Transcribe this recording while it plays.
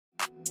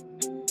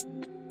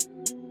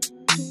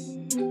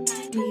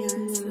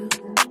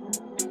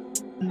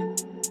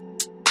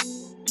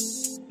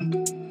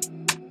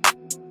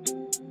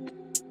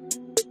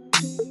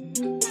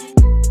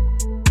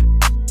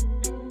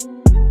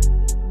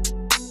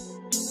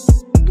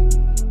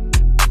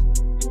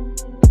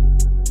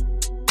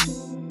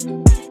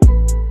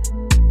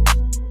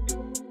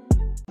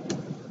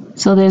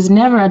So there's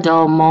never a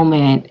dull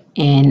moment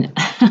in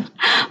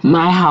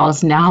my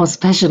house now,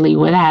 especially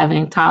with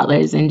having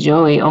toddlers and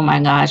Joey. Oh my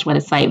gosh, what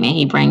excitement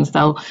he brings.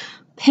 So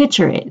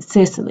picture it,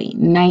 Sicily,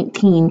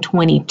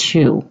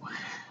 1922.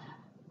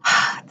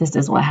 This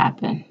is what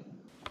happened.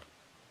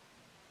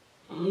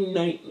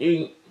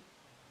 Night.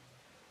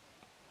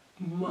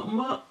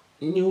 Mama,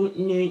 no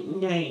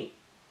night.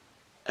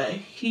 A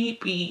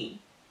sleepy.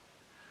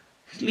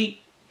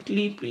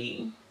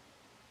 Sleepy.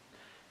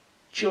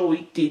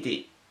 Joey did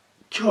it.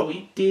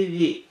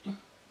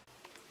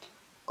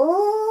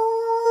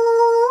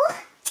 Ooh,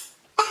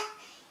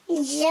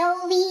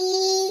 Joey,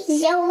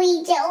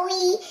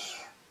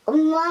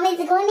 Mommy's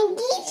gonna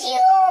get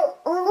you.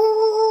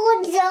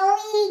 Ooh,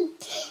 Joey,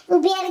 we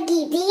better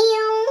get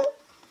down.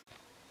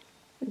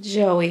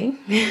 Joey,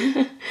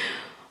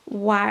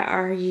 why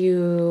are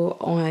you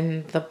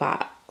on the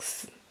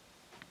box?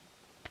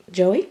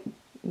 Joey?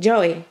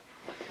 Patsy.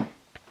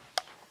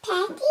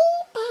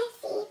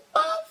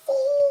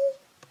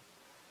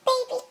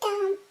 Baby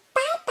gone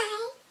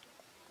bye-bye.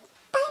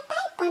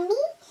 Bye-bye,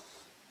 bunny.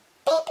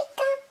 Baby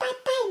gone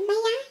bye-bye.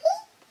 May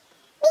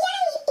I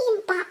in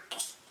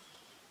box?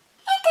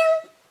 I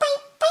gone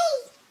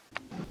bye-bye.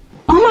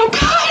 Oh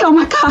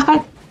my God.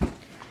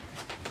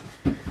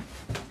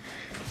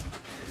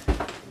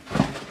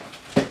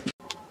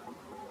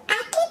 I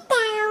get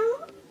down.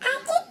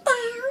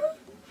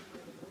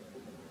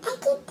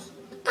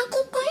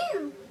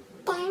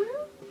 Down.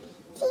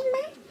 See,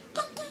 Ma? I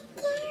get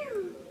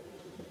down.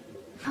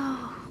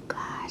 Oh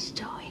gosh,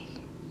 Joey.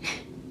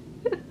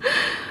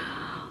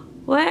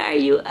 What are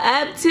you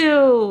up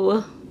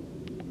to?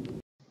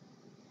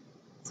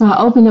 So I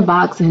opened the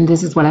box and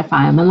this is what I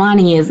find.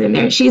 Milani is in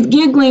there. She's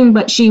giggling,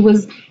 but she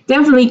was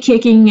definitely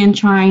kicking and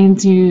trying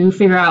to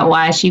figure out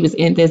why she was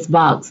in this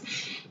box.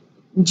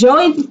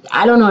 Joey,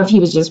 I don't know if he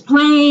was just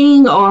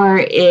playing or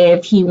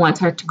if he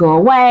wants her to go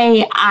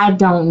away. I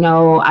don't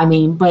know. I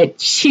mean, but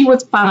she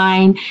was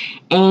fine.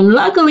 And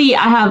luckily,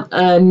 I have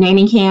a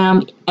nanny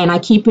cam and I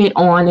keep it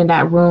on in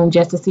that room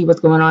just to see what's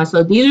going on.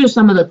 So these are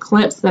some of the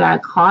clips that I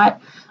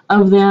caught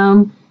of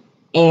them.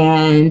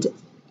 And,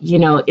 you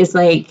know, it's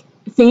like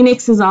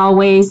Phoenix is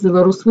always the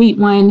little sweet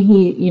one.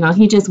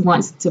 He just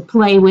wants to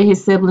play with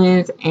his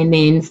siblings and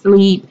then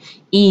sleep,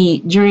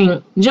 eat,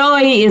 drink.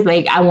 Joey is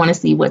like, I want to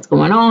see what's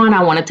going on.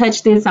 I want to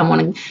touch this. I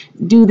want to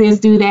do this,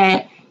 do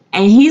that.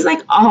 And he's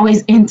like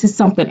always into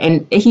something.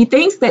 And he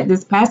thinks that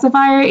this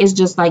pacifier is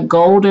just like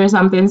gold or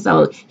something.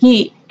 So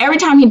every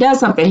time he does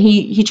something,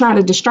 he try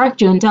to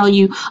distract you and tell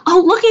you,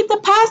 oh, look at the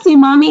passy,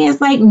 mommy.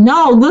 It's like,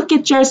 no, look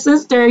at your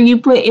sister you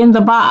put in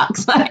the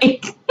box.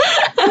 Like,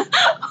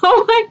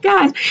 oh my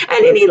gosh.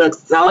 And then he looks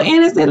so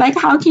innocent. Like,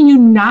 how can you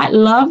not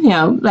love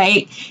him?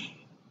 Like,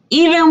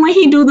 even when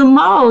he do the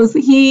most,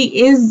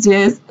 he is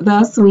just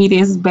the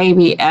sweetest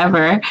baby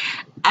ever.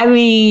 I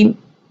mean,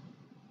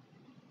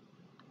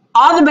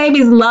 all the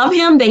babies love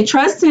him. They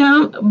trust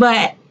him,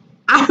 but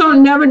I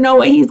don't never know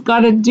what he's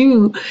going to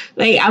do.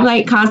 Like, I'm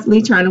like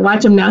constantly trying to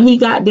watch him. Now, he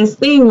got this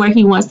thing where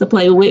he wants to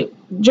play with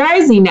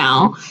Jersey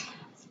now.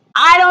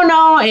 I don't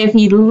know if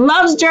he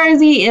loves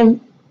Jersey, if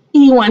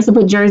he wants to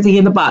put Jersey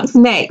in the box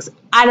next.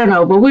 I don't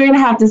know, but we're going to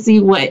have to see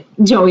what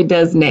Joey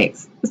does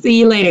next. See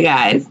you later,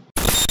 guys.